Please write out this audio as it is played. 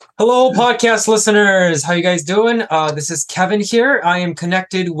Hello, podcast listeners. How you guys doing? This is Kevin here. I am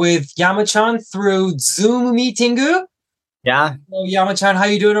connected with Yama-chan through Zoom meeting. Yeah. Hello, Yama-chan. How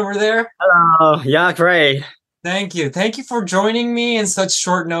you doing over there? Hello. Yeah, great. Thank you. Thank you for joining me in such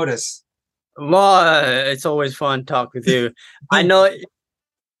short notice. Well, it's always fun to talk with you. I know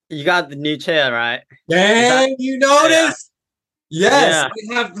you got the new chair, right? Dang, you noticed? Yes,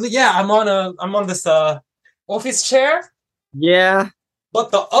 Yeah. I'm on this office chair. Yeah.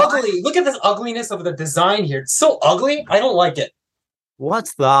 But look at this ugliness of the design here. It's so ugly. I don't like it.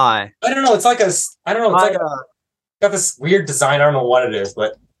 What's that? I don't know. It's got this weird design. I don't know what it is,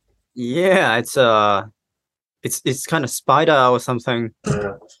 but Yeah, it's kind of spider or something.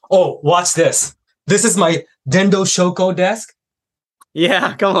 oh, watch this. This is my Dendo Shoko desk.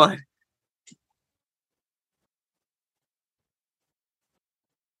 Yeah, come on.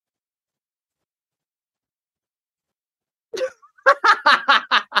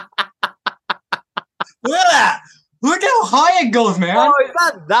 Look at that. Look how high it goes, man. Oh, is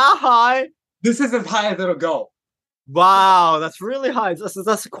that high? This is as high as it'll go. Wow, that's really high.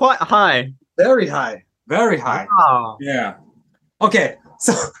 That's quite high. Very high. Very high. Wow. Yeah. Okay.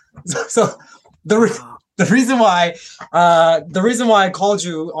 So the reason why I called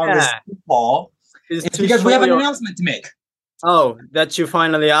you on this call is because we have an announcement to make. Oh, that you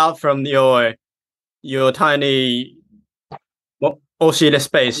finally out from your tiny Oshire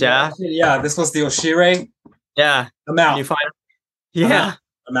space, yeah? Yeah, this was the Oshire. Yeah. I'm out. I'm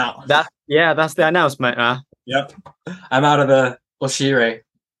out. That's the announcement, Yep. I'm out of the Oshire.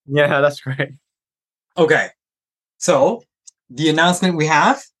 Yeah, that's great. Okay. So the announcement we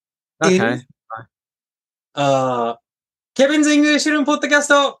have is Kevin's English Room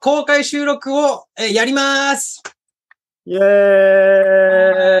Podcast 公開収録をやります。Yay!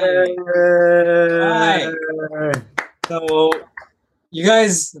 Right. So you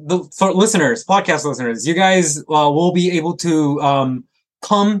guys, podcast listeners, you guys will be able to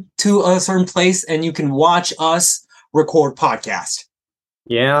come to a certain place and you can watch us record podcast.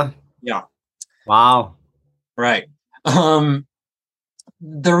 Yeah. Yeah. Wow. Right. The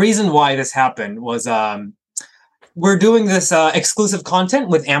reason why this happened was we're doing this exclusive content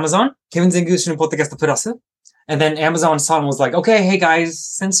with Amazon, Kevin's English Room Podcast Plus. And then Amazon-san was like, okay, hey guys,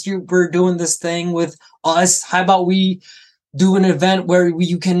 since we're doing this thing with us, how about we do an event where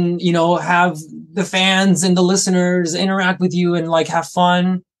you can, have the fans and the listeners interact with you and like have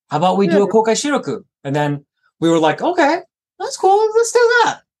fun. How about we do a Kokai Shiroku? And then we were like, okay, that's cool. Let's do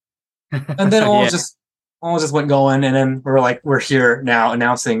that. And then all just went going. And then we were like, we're here now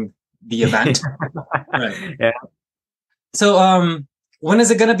announcing the event. Right. Yeah. So when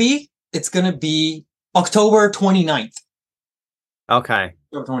is it going to be? It's going to be October 29th. Okay.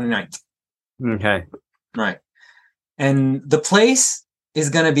 October 29th. Okay. Right. And the place is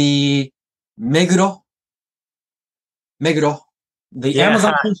going to be Meguro. The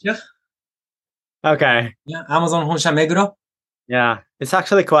Amazon Honsha. Okay. Yeah, Amazon Honsha Meguro. Yeah. It's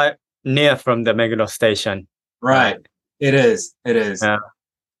actually quite near from the Meguro station. Right. It is. Yeah.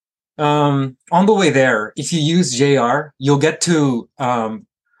 On the way there, if you use JR, you'll get to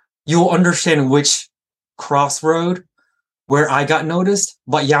you'll understand which crossroad where I got noticed,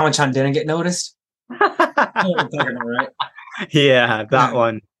 but Yama-chan didn't get noticed. Right? Yeah, that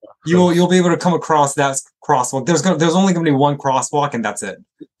one. You'll be able to come across that crosswalk. There's only going to be one crosswalk, and that's it.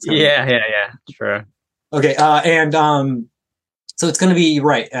 Yeah. True. Okay, and so it's going to be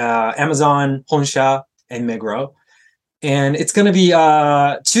Amazon Honsha and Meguro, and it's going to be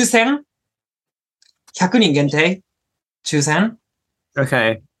抽選100人限定抽選.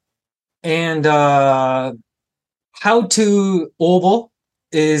 Okay. And how to oval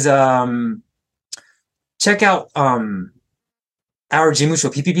is check out our 事務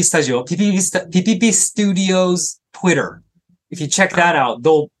所 PPP Studios Twitter. If you check that out,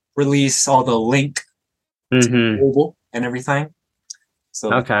 they'll release all the link to oval and everything.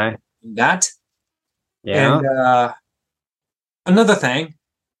 So that. Yeah. And another thing.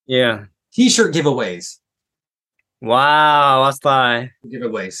 Yeah. T-shirt giveaways. Wow, what's that?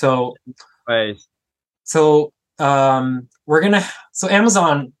 Giveaway. So Amazon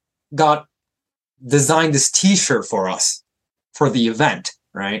designed this T-shirt for us for the event,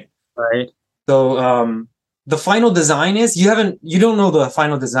 right? Right. So the final design is you don't know the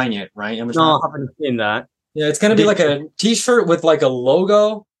final design yet, right? No, I haven't seen that. Yeah, it's gonna be like a T-shirt with like a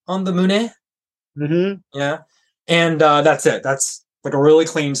logo on the mune. Mm-hmm. Yeah, and that's it. That's like a really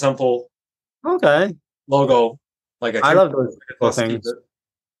clean, simple. Okay. Logo. I love those simple things.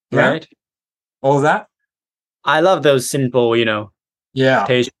 Right? What was that? I love those simple, Yeah.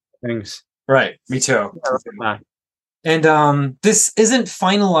 things. Right. Me too. Yeah, And this isn't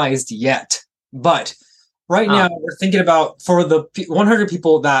finalized yet, but right now we're thinking about for the 100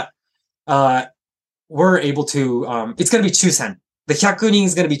 people that were able to. It's going to be Chusen. The 100人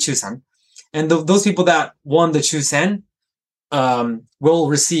is going to be Chusen, and those people that won the Chusen will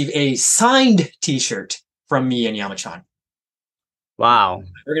receive a signed T-shirt from me and Yamachan. Wow.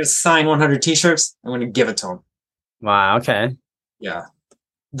 We're going to sign 100 T-shirts. I'm going to give it to them. Wow. Okay. Yeah.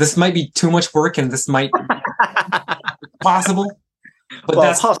 This might be too much work, and this might be possible. But Well,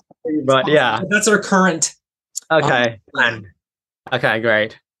 that's possibly, but yeah. that's our current Okay. plan. Okay,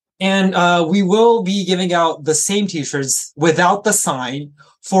 great. And we will be giving out the same T-shirts without the sign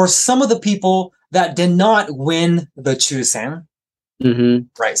for some of the people that did not win the Chusen. Mm-hmm.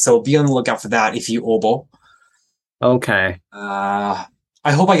 Right. So be on the lookout for that if you obo. Okay. I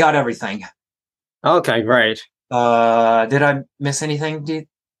hope I got everything. Okay, great. Did I miss anything?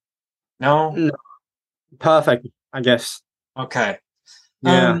 No? No. Perfect, I guess. Okay.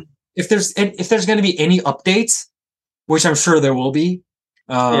 Yeah. If there's going to be any updates, which I'm sure there will be,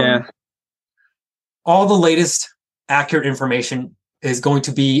 Yeah. all the latest accurate information is going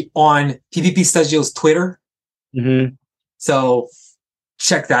to be on PPP Studio's Twitter. Mm-hmm. So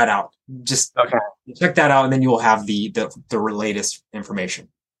check that out. Just Okay. check that out, and then you will have the latest information.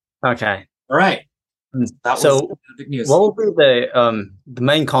 Okay. All right. That So, was big news. what will be the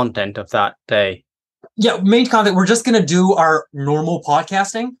main content of that day? Yeah, main content. We're just gonna do our normal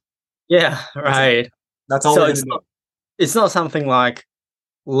podcasting. Yeah, right. That's all So we're it's gonna do. It's not something like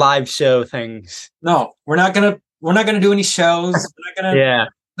live show things. No, we're not gonna do any shows. We're not gonna Yeah.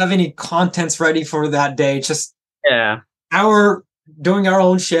 have any contents ready for that day. Just Yeah. doing our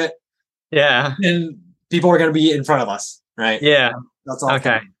own shit, Yeah. and people are gonna be in front of us, right? Yeah. That's all.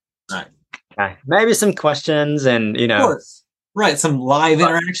 Okay. Right. Okay. Maybe some questions and Of course. Right. Some live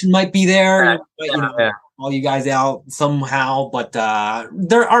interaction might be there. Yeah, But, all you guys out somehow, but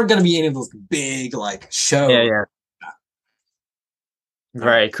there aren't going to be any of those big shows. Yeah.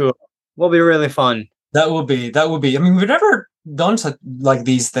 Very cool. Will be really fun. That will be. I mean, we've never done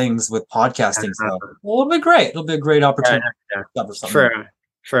these things with podcasting, so it'll be great. It'll be a great opportunity.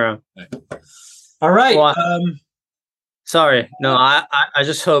 True. All right. Well, sorry. No, I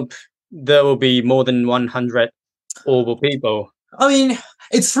just hope there will be more than 100 oval people. I mean,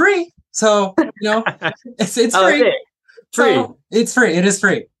 it's free, so it's free. Okay. Free. So, it's free. It is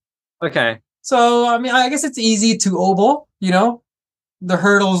free. Okay. So I mean, I guess it's easy to oval. The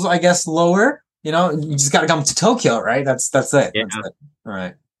hurdles, I guess, lower. You just got to come to Tokyo, right? That's it. Yeah. That's it.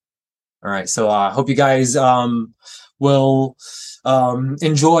 All right. So I hope you guys will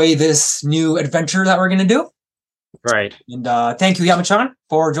enjoy this new adventure that we're gonna do. Right. And thank you, Yamachan,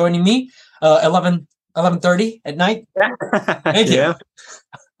 for joining me. 11:30 at night. Thank you. Yeah.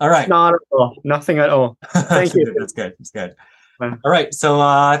 All right. Not at all. Nothing at all. Thank you. That's good. All right. So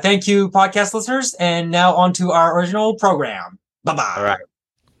thank you, podcast listeners. And now on to our original program. Bye-bye. All right.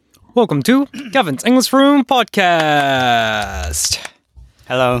 Welcome to Kevin's English Room Podcast.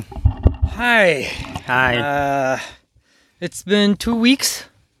 Hello. Hi. It's been 2 weeks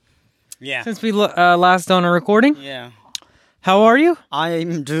Yeah. since we last done a recording. Yeah. How are you?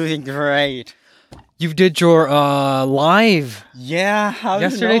 I'm doing great. You did your live Yeah, how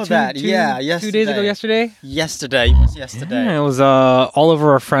yesterday. do you know that? Yeah, 2 days ago. Yesterday. Yesterday. It was yesterday. Yeah, it was all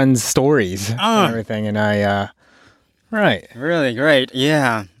over our friends' stories and everything, and I. Right. Really great.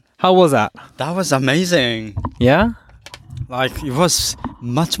 Yeah. How was that? That was amazing. Yeah. Like it was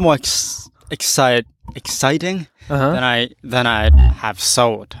much more exciting than I have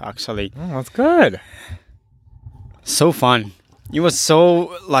thought actually. Oh, that's good. So fun. It was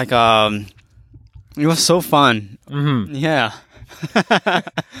so it was so fun. Mm-hmm. Yeah.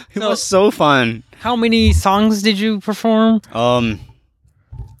 It was so fun. How many songs did you perform?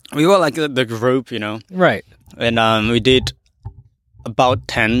 We were like the group, Right. and we did about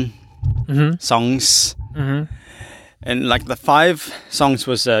 10 songs. Mm-hmm. And like the 5 songs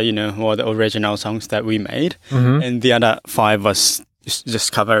was, were the original songs that we made. Mm-hmm. And the other 5 was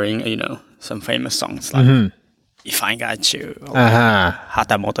just covering, some famous songs like If I Got You, or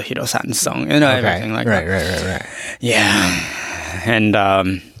Hatamoto Hiro-san's song, everything like that. Right. Yeah. And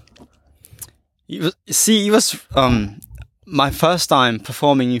it was my first time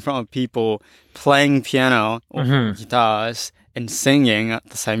performing in front of people, playing piano or guitars and singing at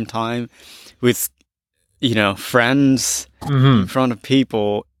the same time with friends in front of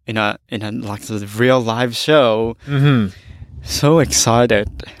people in a like a real live show. So excited.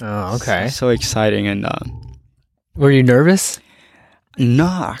 Oh, okay. So exciting. And were you nervous? no,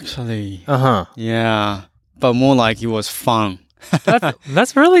 actually, yeah, but more like it was fun.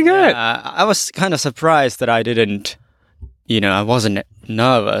 That's really good. I was kind of surprised that I didn't I wasn't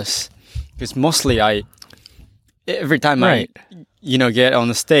nervous because mostly every time Right. I get on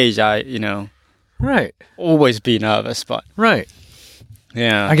the stage, I Right. always be nervous, but Right.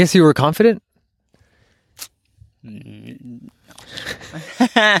 yeah. I guess you were confident.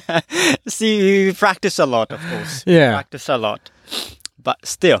 See, we practice a lot, of course. Yeah. Practice a lot. But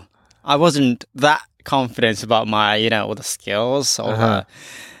still, I wasn't that confident about my, all the skills or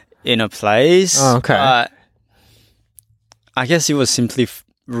the plays. Oh, okay. But I guess it was simply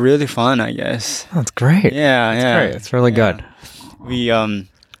really fun, I guess. That's great. Yeah, That's yeah. great. It's really good. We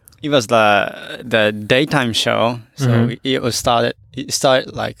it was the daytime show, so it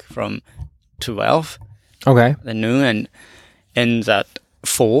started like from 12 Okay. the noon and ends at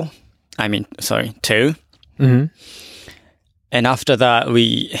 2. Mm-hmm. And after that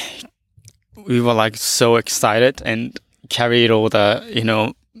we were like so excited and carried all the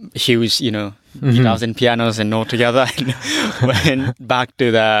huge guitars and pianos and all together and went back to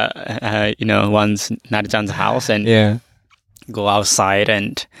the one's Nari-chan's house and Yeah. go outside,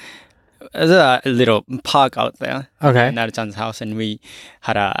 and there's a little park out there Okay. at Nari-chan's house, and we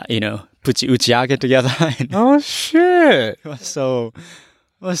had a puchi uchiage together and Oh shit! it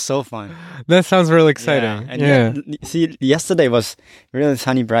was so fun. That sounds really exciting. And Yeah. see, yesterday was really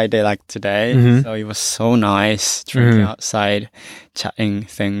sunny, bright day like today. Mhm. So it was so nice drinking outside, chatting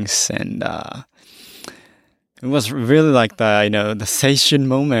things, and it was really like the seishun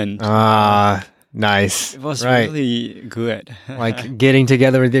moment. Ah, nice. It was right. really good. Like getting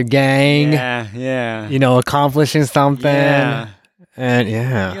together with your gang. Yeah. Accomplishing something. Yeah. And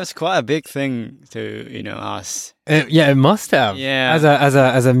It was quite a big thing to us. it must have. Yeah.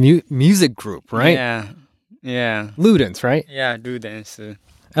 As a music group, right? Yeah. Ludens, right? Yeah, Ludens.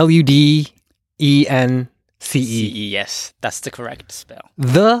 Ludence. CE, yes, that's the correct spell.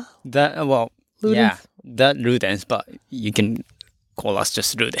 The Ludens? Yeah, the Ludens, but you can call us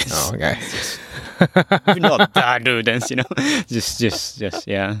just Ludens. Oh, okay. Not the Ludens, just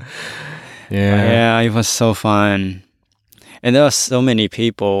yeah. Yeah. It was so fun. And there were so many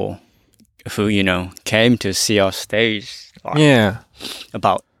people who, came to see our stage. Like, Yeah.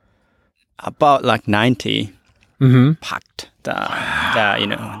 About like 90 packed the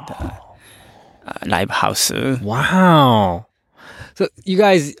live house. Wow. So you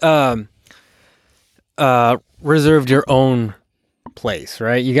guys reserved your own place,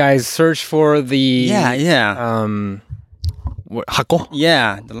 right? You guys searched for the hako?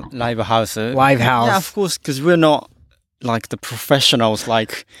 Yeah, the live house. Live house. Yeah, of course, because we're not like the professionals,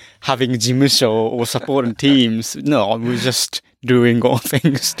 like having jimusho or supporting teams. No, we're just doing all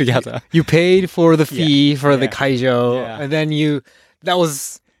things together. You paid for the fee for the kaijo, Yeah. and then that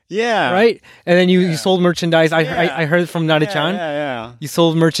was Yeah. right. And then you sold merchandise. I heard from Nari-chan. Yeah. You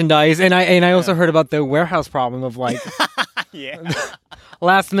sold merchandise, and I also heard about the warehouse problem of like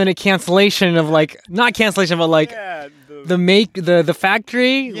last minute cancellation of like not cancellation, but like the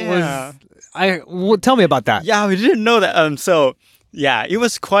factory was. Tell me about that. Yeah, we didn't know that. So yeah, it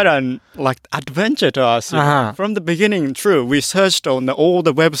was quite an adventure to us from the beginning. True, we searched on all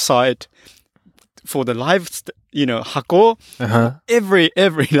the website for the live, hako. Every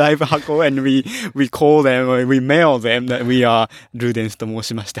live hako, and we call them or we mail them that we are ルーデンスと申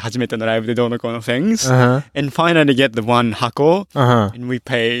しまして初めてのライブでどうのこうの things, and finally get the one hako, and we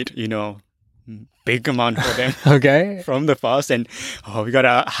paid big amount for them. Okay. From the first, and we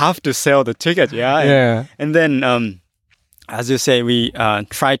have to sell the ticket, and then as you say, we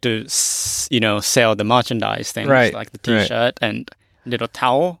try to sell the merchandise things, right, like the t-shirt and little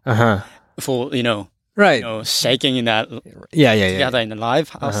towel for right, shaking in that yeah together in the live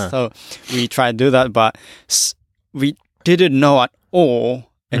house. So we tried to do that, but we didn't know at all,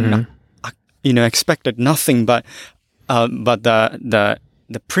 and expected nothing, but the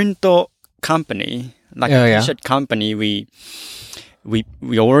print company, like a t-shirt company, we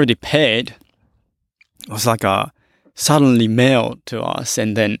already paid, was like suddenly mailed to us,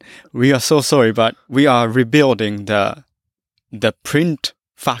 and then we are so sorry, but we are rebuilding the print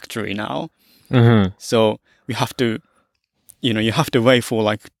factory now. So we have to, you have to wait for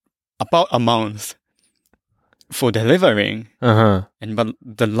like about a month for delivering, and but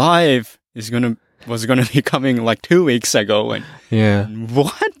the live was gonna be coming like 2 weeks ago, and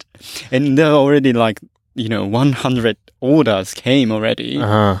what? And there are already 100 orders came already.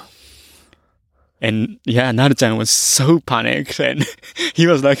 And Naru-chan was so panicked, and he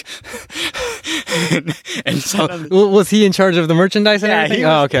was like, and so Was he in charge of the merchandise and everything?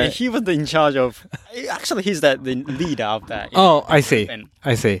 Okay. He was in charge of. Actually, he's the leader of that. I see. And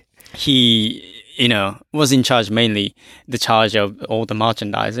I see. he, was in charge mainly the charge of all the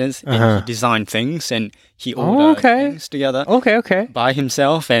merchandises. And he designed things and he ordered things together. Okay. By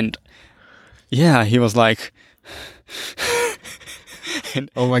himself, and he was like.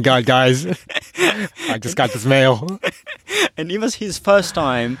 Oh my God, guys! I just got this mail. And it was his first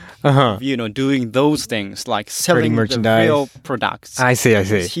time, doing those things, like selling merchandise. The real products. I see.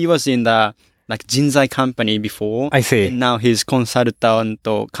 He was in the Jinzai company before. I see. And now he's consultant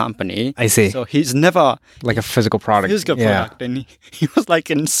company. I see. So he's never like a physical product. And he was like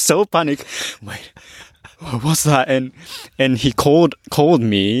in so panic. Wait, what's that? And he called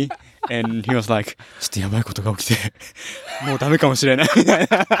me. And he was like, ちょっとやばいことが起きて、もうダメかもしれない。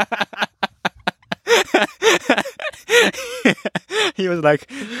He was like,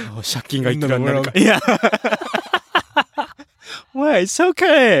 借金がいくらになるか。Yeah. Wait, it's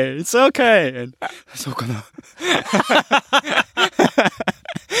okay. And, そうかな。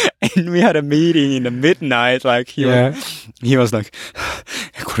And we had a meeting in the midnight, like he was like,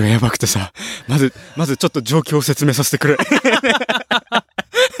 これがやばくてさ、まずちょっと状況を説明させてくれ。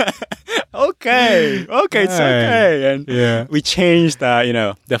Okay, it's okay. And we changed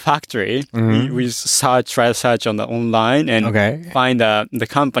the factory. We try to search on the online and find the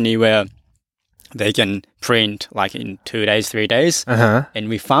company where they can print like in 2 days, 3 days. And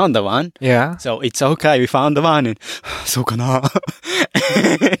we found the one. Yeah. So it's okay. We found the one. And そうかな.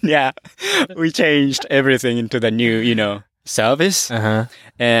 We changed everything into the new, service.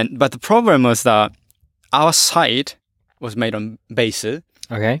 But the problem was that our site was made on base.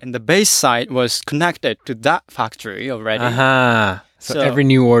 Okay. And the base site was connected to that factory already. So every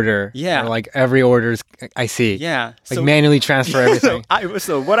new order. Yeah. Or like every order's, I see. Yeah. Like manually transfer everything.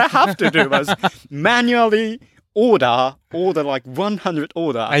 So what I have to do was manually order like 100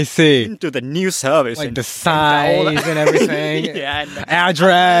 order. I see. Into the new service. Like the size and everything. And the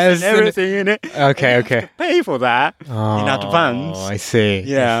address. And everything in it. Okay. Pay for that in advance. Oh, I see.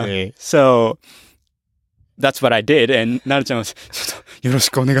 Yeah. I see. So that's what I did. And なるちゃんwas, ちょっとよろし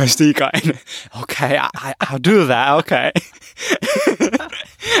くお願いしていいか? And, okay, I'll do that. Okay.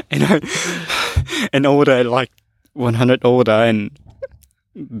 and ordered like 100 order, and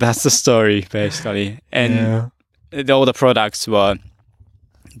that's the story basically. And all the products were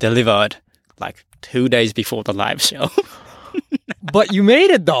delivered like 2 days before the live show. But you made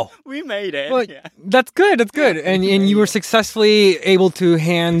it though. We made it. Well, that's good. And you were successfully able to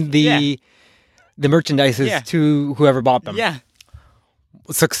hand the merchandises to whoever bought them. Yeah.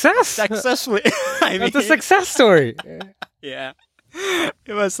 Successfully. That's a success story. Yeah.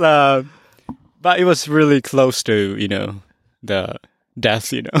 It was, but it was really close to, the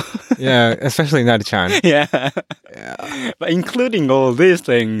death, Yeah, especially Nada-chan. Yeah. But including all these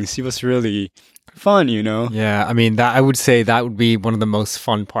things, it was really fun, Yeah, I mean, I would say that would be one of the most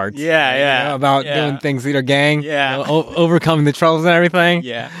fun parts. Yeah. About doing things with your gang. Yeah. Overcoming the troubles and everything.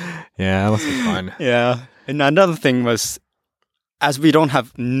 Yeah. Yeah, that must be fun. Yeah. And another thing was, as we don't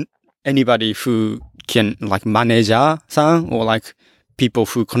have anybody who can, like, manager-san or, like, people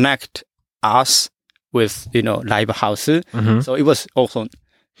who connect us with, live house. So it was also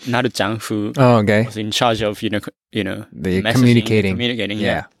Naru-chan who was in charge of, the communicating.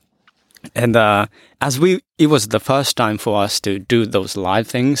 Yeah. And it was the first time for us to do those live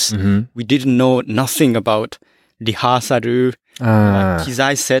things. We didn't know nothing about rehearsal,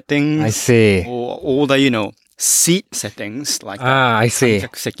 kizai settings. I see. Or all the, seat settings, like I see. 観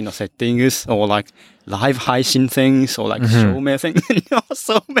客席の settings, or like live 配信 things, or like 照明 things.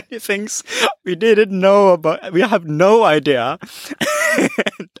 So many things we didn't know about. We have no idea.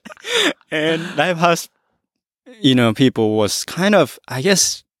 And live house, people was kind of, I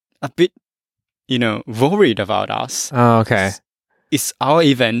guess, a bit, worried about us. Oh, okay. It's our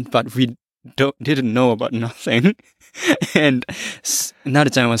event, but we didn't know about nothing. And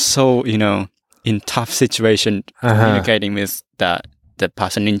Naru-chan was so, in tough situation, communicating with the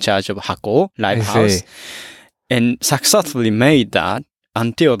person in charge of Hako, live house. And successfully made that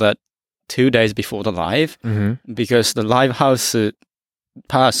until that 2 days before the live, because the live house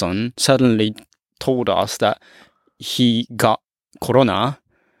person suddenly told us that he got corona.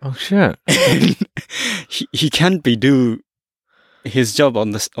 Oh shit! And he can't do his job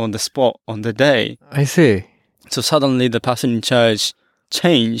on the spot on the day. I see. So suddenly the person in charge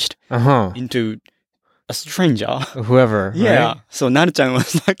changed into a stranger. Whoever. Yeah. Right? So Naru-chan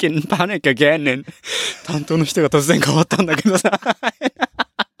was like in panic again, and 担当の人が突然変わったんだけどさ。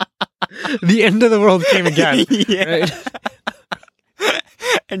The end of the world came again. Yeah. Right?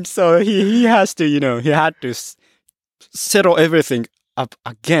 And so he has to, he had to settle everything up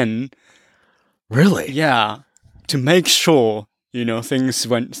again. Really? Yeah, to make sure, things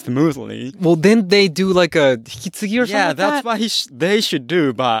went smoothly. Well, didn't they do like a hikitsugi or something? Yeah, like that's that? what they should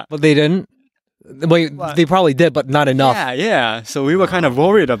do, but They didn't. Wait, they probably did, but not enough. yeah. So we were kind of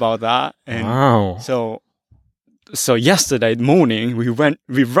worried about that, and Wow. so yesterday morning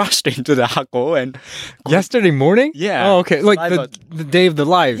we rushed into the Hako and Yesterday morning? Yeah. Oh, okay. Like Live the day of the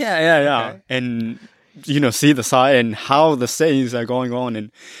live. yeah, Okay. and see the side and how the scenes are going on,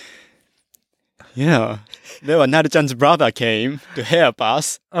 and there was Naru-chan's brother came to help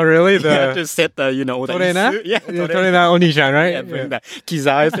us. Oh, really? He had to set the all the Torena? isu. Yeah, Torena Oni-chan, right? Yeah, bring the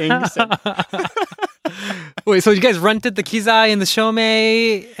kizai things. Wait, so you guys rented the kizai and the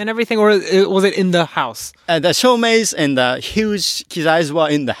shomei and everything, or was it in the house? The shomeis and the huge kizais were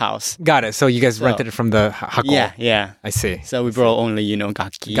in the house. Got it. So you guys rented it from the hako. Yeah. I see. So we brought only,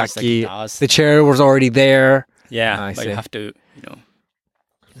 gakki, Gakki. The chair was already there. Yeah, I but see. you have to,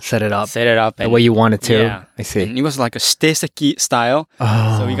 Set it up the the way you want it to. Yeah. I see. And it was like a shiseki style.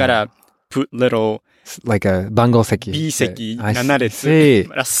 Oh. So we gotta put little Like a bango seki. B-seki, I 7列 see.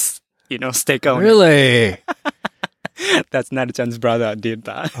 plus, stick on. Really? That's Naru-chan's brother did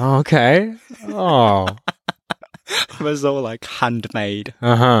that. Oh, okay. Oh. It was all like handmade.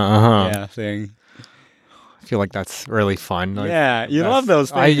 Yeah, Thing. I feel like that's really fun. Like, Yeah, you love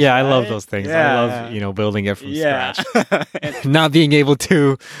those things. I love right? those things. Yeah. I love, building it from Yeah. scratch. Not being able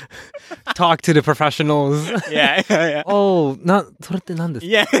to talk to the professionals. yeah. Oh, それって何です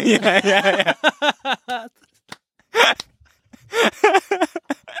か? Yeah.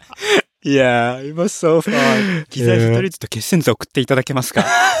 Yeah, it was so fun. 機材一人ずつ決戦図送っていただけますか?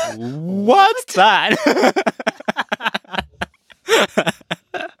 What's that?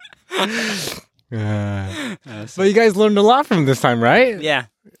 But you guys learned a lot from this time, right? Yeah.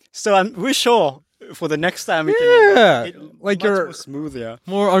 So we're sure for the next time we can Yeah. it Like much you're more smoother.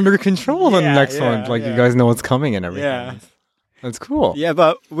 more under control than the Yeah, next yeah, one. Like you yeah. guys know what's coming and everything. Yeah. That's cool. Yeah,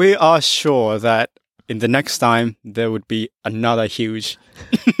 but we are sure that in the next time there would be another huge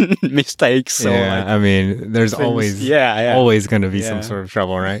mistake. So Yeah, I mean, there's things- always yeah. always going to be some Yeah. sort of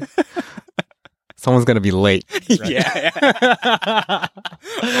trouble, right? Someone's going to be late. Yeah.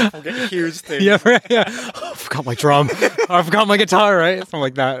 Forget huge things. Yeah, right. Yeah. Oh, I forgot my drum. I forgot my guitar, right? Something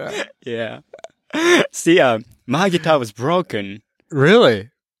like that. Yeah. See, my guitar was broken. Really?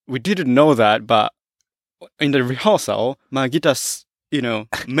 We didn't know that, but in the rehearsal, my guitar,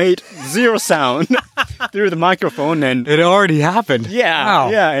 made zero sound through the microphone, and It already happened. yeah, Wow.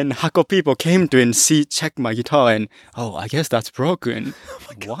 and Hako people came to and check my guitar, and I guess that's broken.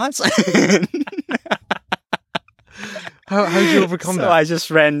 What? How did you overcome So that? I just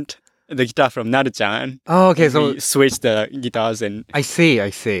rent the guitar from Naru-chan. Oh, okay. So We switched the guitars, and I see.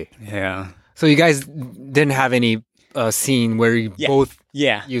 yeah. So you guys didn't have any scene where you Yeah. both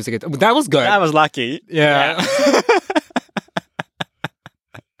Yeah. use the guitar. That was good. I was lucky. Yeah.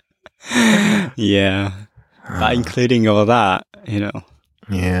 Yeah. But including all that,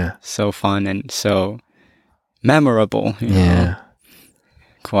 Yeah. so fun and so memorable. you know. Yeah.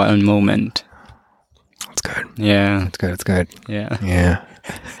 Quite a moment. That's good. Yeah. It's good. Yeah. Yeah.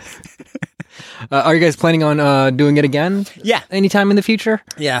 Are you guys planning on doing it again Yeah. anytime in the future?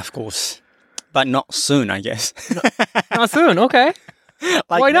 Yeah, of course. But not soon, I guess. Not soon. Okay.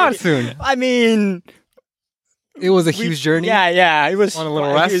 Like Why not maybe- soon? I mean, It was a huge journey. Yeah. It was Want a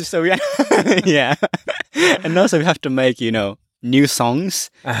little quite rest? huge, so yeah. And also we have to make, new songs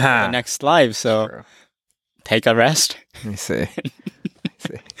for the next live. So True. take a rest. Let me see.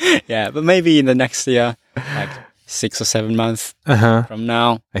 Yeah, but maybe in the next year, like 6 or 7 months from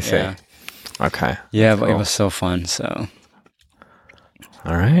now. I see. Yeah, Okay. yeah, but it cool. was so fun. So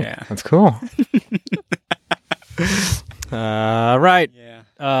All right. Yeah. That's cool. All right.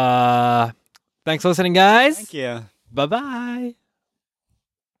 yeah. Thanks for listening, guys. Thank you. Bye-bye.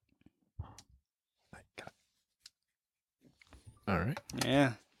 All right.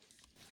 Yeah.